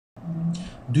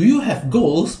Do you have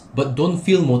goals but don't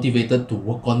feel motivated to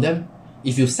work on them?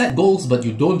 If you set goals but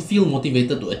you don't feel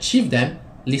motivated to achieve them,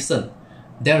 listen,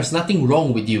 there's nothing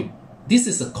wrong with you. This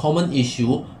is a common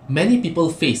issue many people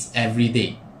face every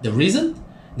day. The reason?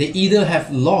 They either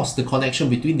have lost the connection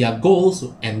between their goals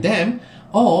and them,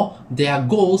 or their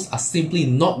goals are simply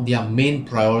not their main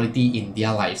priority in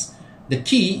their lives. The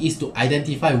key is to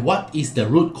identify what is the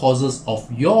root causes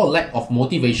of your lack of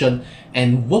motivation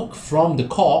and work from the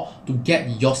core to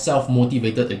get yourself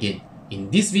motivated again.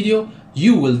 In this video,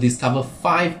 you will discover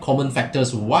 5 common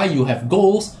factors why you have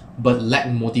goals but lack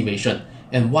motivation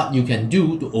and what you can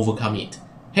do to overcome it.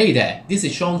 Hey there, this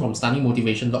is Sean from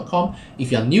studymotivation.com.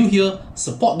 If you are new here,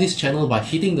 support this channel by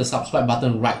hitting the subscribe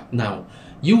button right now.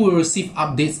 You will receive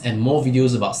updates and more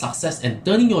videos about success and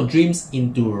turning your dreams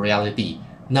into reality.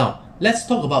 Now, let's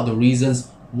talk about the reasons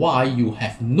why you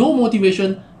have no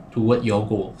motivation toward your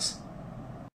goals.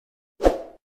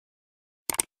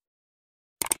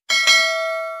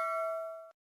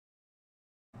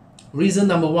 Reason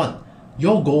number 1.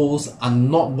 Your goals are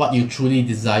not what you truly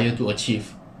desire to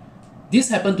achieve. This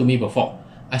happened to me before.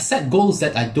 I set goals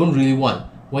that I don't really want.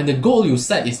 When the goal you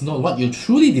set is not what you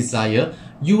truly desire,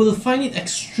 you will find it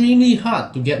extremely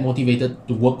hard to get motivated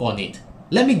to work on it.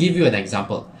 Let me give you an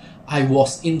example. I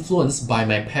was influenced by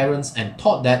my parents and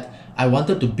thought that I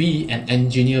wanted to be an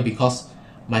engineer because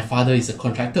my father is a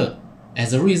contractor.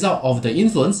 As a result of the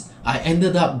influence, I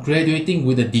ended up graduating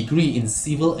with a degree in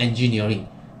civil engineering.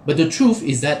 But the truth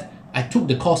is that I took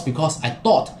the course because I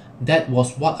thought that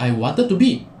was what I wanted to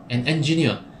be, an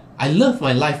engineer. I love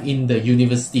my life in the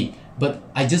university, but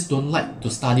I just don't like to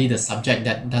study the subject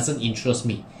that doesn't interest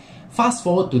me. Fast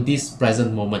forward to this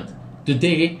present moment.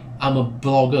 Today, I'm a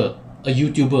blogger, a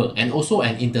YouTuber, and also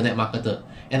an internet marketer,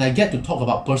 and I get to talk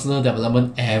about personal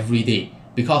development every day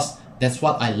because that's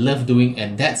what I love doing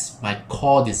and that's my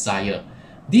core desire.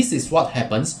 This is what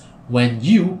happens when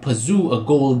you pursue a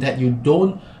goal that you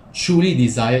don't truly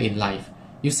desire in life.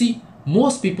 You see,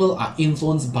 most people are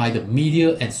influenced by the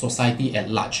media and society at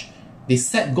large. They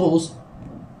set goals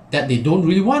that they don't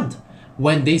really want.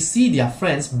 When they see their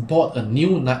friends bought a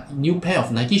new pair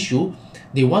of Nike shoe,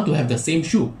 they want to have the same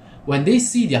shoe. When they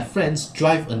see their friends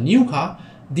drive a new car,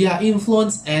 they are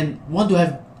influenced and want to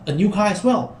have a new car as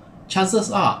well.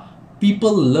 Chances are,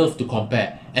 people love to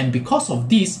compare, and because of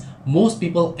this, most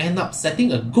people end up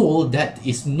setting a goal that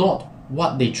is not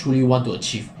what they truly want to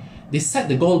achieve. They set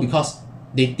the goal because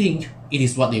they think it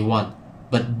is what they want,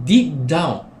 but deep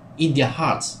down in their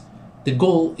hearts, the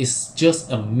goal is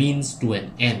just a means to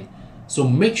an end. So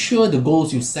make sure the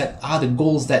goals you set are the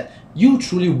goals that you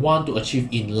truly want to achieve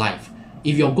in life.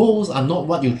 If your goals are not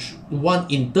what you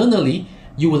want internally,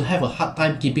 you will have a hard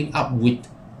time keeping up with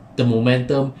the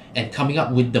momentum and coming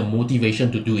up with the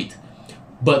motivation to do it.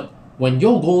 But when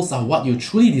your goals are what you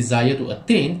truly desire to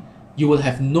attain, you will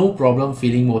have no problem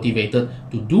feeling motivated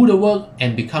to do the work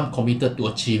and become committed to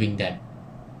achieving them.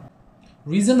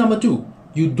 Reason number 2,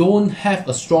 you don't have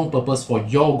a strong purpose for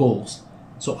your goals.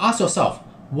 So ask yourself,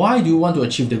 why do you want to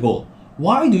achieve the goal?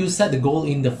 Why do you set the goal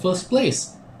in the first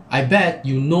place? I bet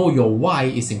you know your why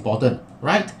is important,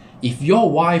 right? If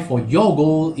your why for your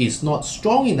goal is not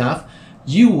strong enough,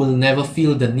 you will never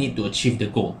feel the need to achieve the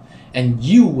goal, and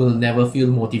you will never feel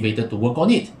motivated to work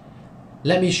on it.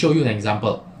 Let me show you an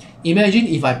example. Imagine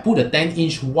if I put a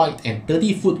 10-inch wide and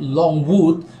 30-foot long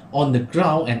wood on the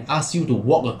ground and ask you to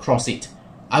walk across it.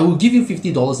 I will give you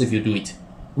 $50 if you do it.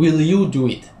 Will you do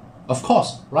it? Of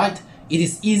course, right? It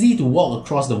is easy to walk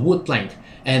across the wood plank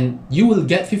and you will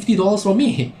get $50 from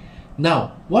me.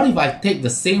 Now, what if I take the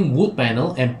same wood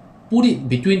panel and put it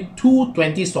between two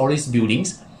 20-story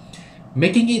buildings,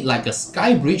 making it like a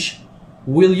sky bridge?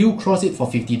 Will you cross it for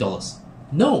 $50?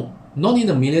 No, not in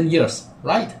a million years,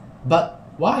 right? But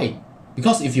why?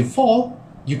 Because if you fall,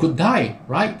 you could die,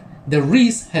 right? The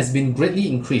risk has been greatly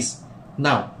increased.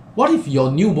 Now, what if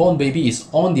your newborn baby is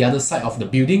on the other side of the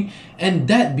building and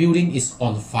that building is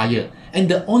on fire, and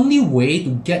the only way to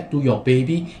get to your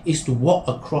baby is to walk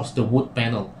across the wood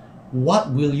panel?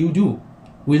 What will you do?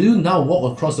 Will you now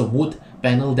walk across the wood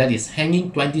panel that is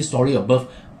hanging 20 stories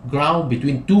above ground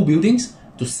between two buildings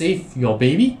to save your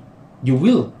baby? You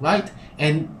will, right?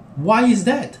 And why is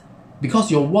that?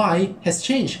 Because your why has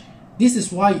changed. This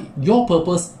is why your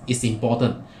purpose is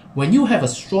important. When you have a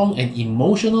strong and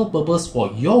emotional purpose for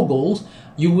your goals,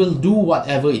 you will do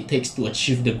whatever it takes to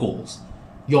achieve the goals.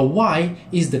 Your why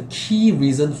is the key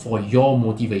reason for your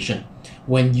motivation.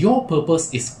 When your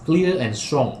purpose is clear and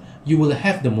strong, you will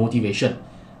have the motivation.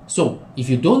 So, if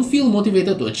you don't feel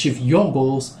motivated to achieve your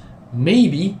goals,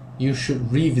 maybe you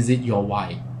should revisit your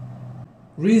why.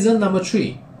 Reason number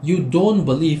 3, you don't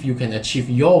believe you can achieve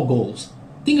your goals.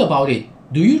 Think about it.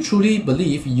 Do you truly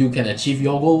believe you can achieve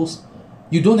your goals?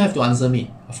 You don't have to answer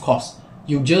me, of course.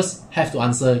 You just have to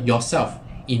answer yourself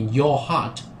in your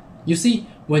heart. You see,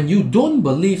 when you don't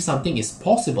believe something is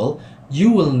possible,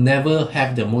 you will never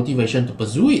have the motivation to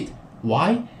pursue it.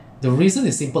 Why? The reason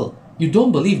is simple. You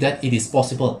don't believe that it is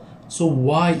possible. So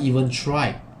why even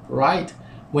try, right?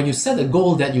 When you set a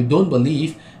goal that you don't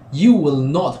believe, you will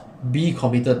not be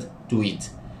committed to it.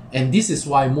 And this is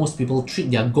why most people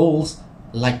treat their goals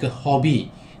like a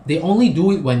hobby. They only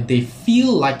do it when they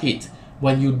feel like it.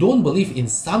 When you don't believe in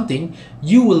something,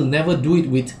 you will never do it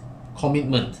with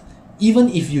commitment. Even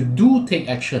if you do take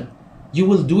action, you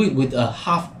will do it with a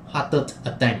half-hearted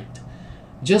attempt.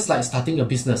 Just like starting a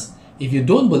business. If you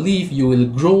don't believe you will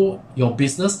grow your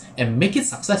business and make it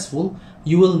successful,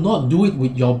 you will not do it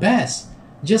with your best.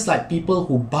 Just like people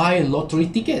who buy lottery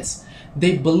tickets.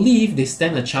 They believe they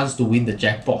stand a chance to win the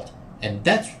jackpot. And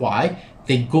that's why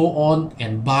they go on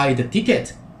and buy the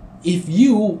ticket. If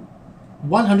you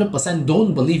 100%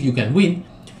 don't believe you can win,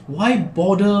 why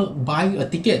bother buying a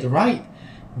ticket, right?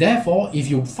 Therefore, if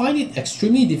you find it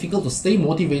extremely difficult to stay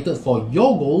motivated for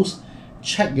your goals,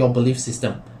 check your belief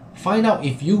system. Find out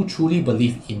if you truly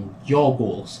believe in your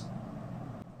goals.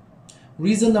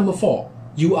 Reason number 4,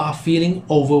 you are feeling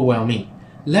overwhelming.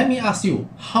 Let me ask you,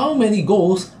 how many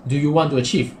goals do you want to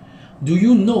achieve? Do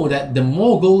you know that the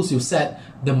more goals you set,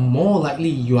 the more likely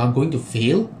you are going to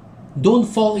fail? Don't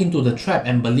fall into the trap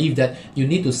and believe that you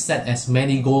need to set as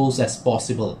many goals as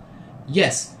possible.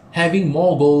 Yes, having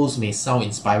more goals may sound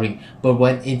inspiring, but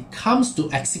when it comes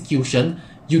to execution,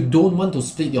 you don't want to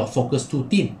split your focus too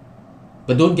thin.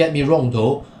 But don't get me wrong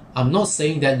though, I'm not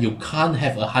saying that you can't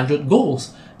have 100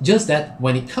 goals, just that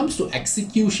when it comes to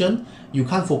execution, you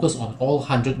can't focus on all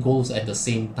 100 goals at the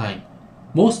same time.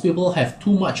 Most people have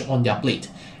too much on their plate,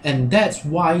 and that's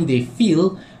why they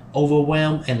feel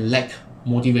overwhelmed and lack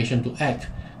motivation to act.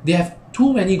 They have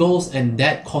too many goals and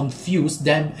that confuse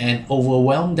them and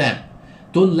overwhelm them.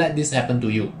 Don't let this happen to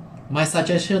you. My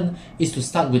suggestion is to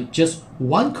start with just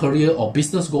one career or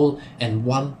business goal and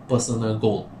one personal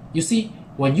goal. You see,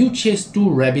 when you chase 2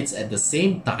 rabbits at the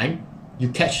same time, you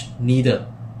catch neither.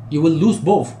 You will lose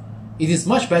both. It is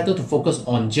much better to focus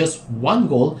on just one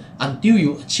goal until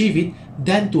you achieve it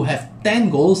than to have 10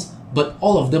 goals but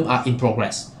all of them are in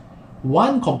progress.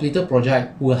 One completed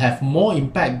project will have more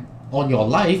impact on your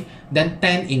life than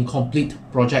 10 incomplete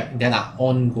projects that are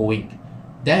ongoing.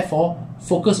 Therefore,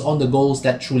 focus on the goals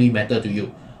that truly matter to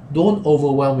you. Don't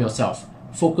overwhelm yourself.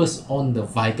 Focus on the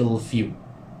vital few.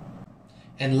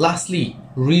 And lastly,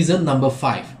 reason number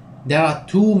 5. There are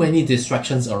too many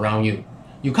distractions around you.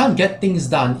 You can't get things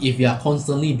done if you are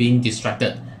constantly being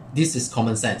distracted. This is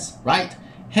common sense, right?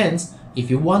 Hence, if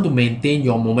you want to maintain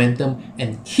your momentum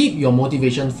and keep your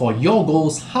motivation for your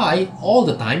goals high all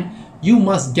the time, you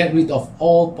must get rid of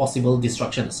all possible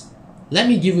distractions. Let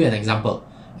me give you an example.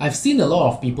 I've seen a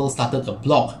lot of people started a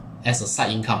blog as a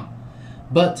side income.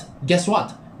 But guess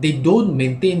what? They don't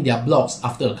maintain their blogs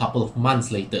after a couple of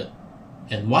months later.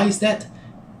 And why is that?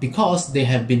 Because they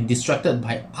have been distracted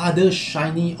by other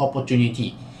shiny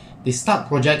opportunity. They start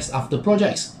projects after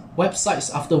projects,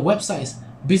 websites after websites,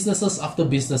 businesses after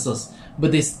businesses,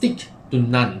 but they stick to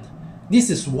none. This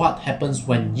is what happens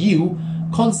when you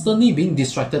constantly being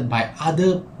distracted by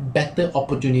other better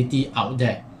opportunity out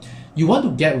there. You want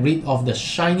to get rid of the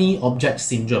shiny object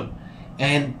syndrome,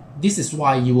 and this is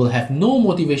why you will have no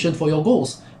motivation for your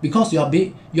goals because you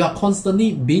are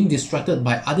constantly being distracted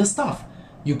by other stuff.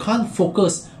 You can't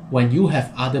focus when you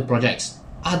have other projects,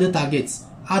 other targets,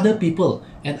 other people,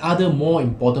 and other more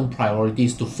important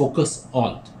priorities to focus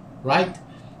on, right?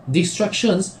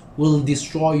 Distractions will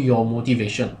destroy your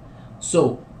motivation.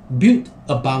 So build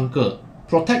a bunker,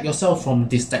 protect yourself from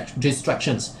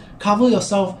distractions, cover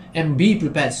yourself and be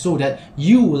prepared so that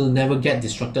you will never get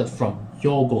distracted from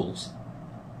your goals.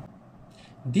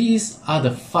 These are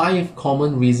the 5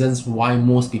 common reasons why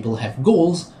most people have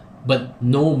goals but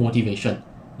no motivation.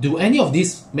 Do any of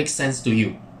these make sense to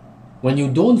you? When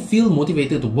you don't feel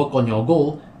motivated to work on your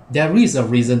goal, there is a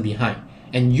reason behind,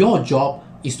 and your job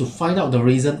is to find out the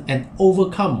reason and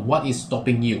overcome what is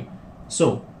stopping you.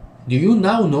 So, do you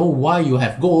now know why you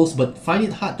have goals but find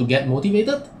it hard to get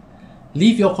motivated?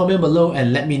 Leave your comment below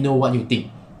and let me know what you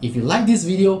think. If you like this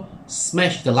video,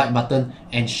 smash the like button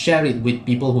and share it with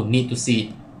people who need to see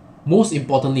it. Most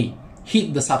importantly,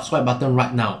 hit the subscribe button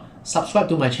right now. Subscribe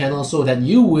to my channel so that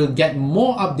you will get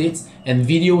more updates and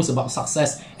videos about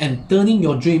success and turning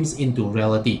your dreams into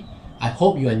reality. I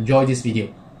hope you enjoyed this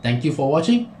video. Thank you for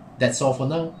watching. That's all for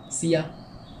now. See ya.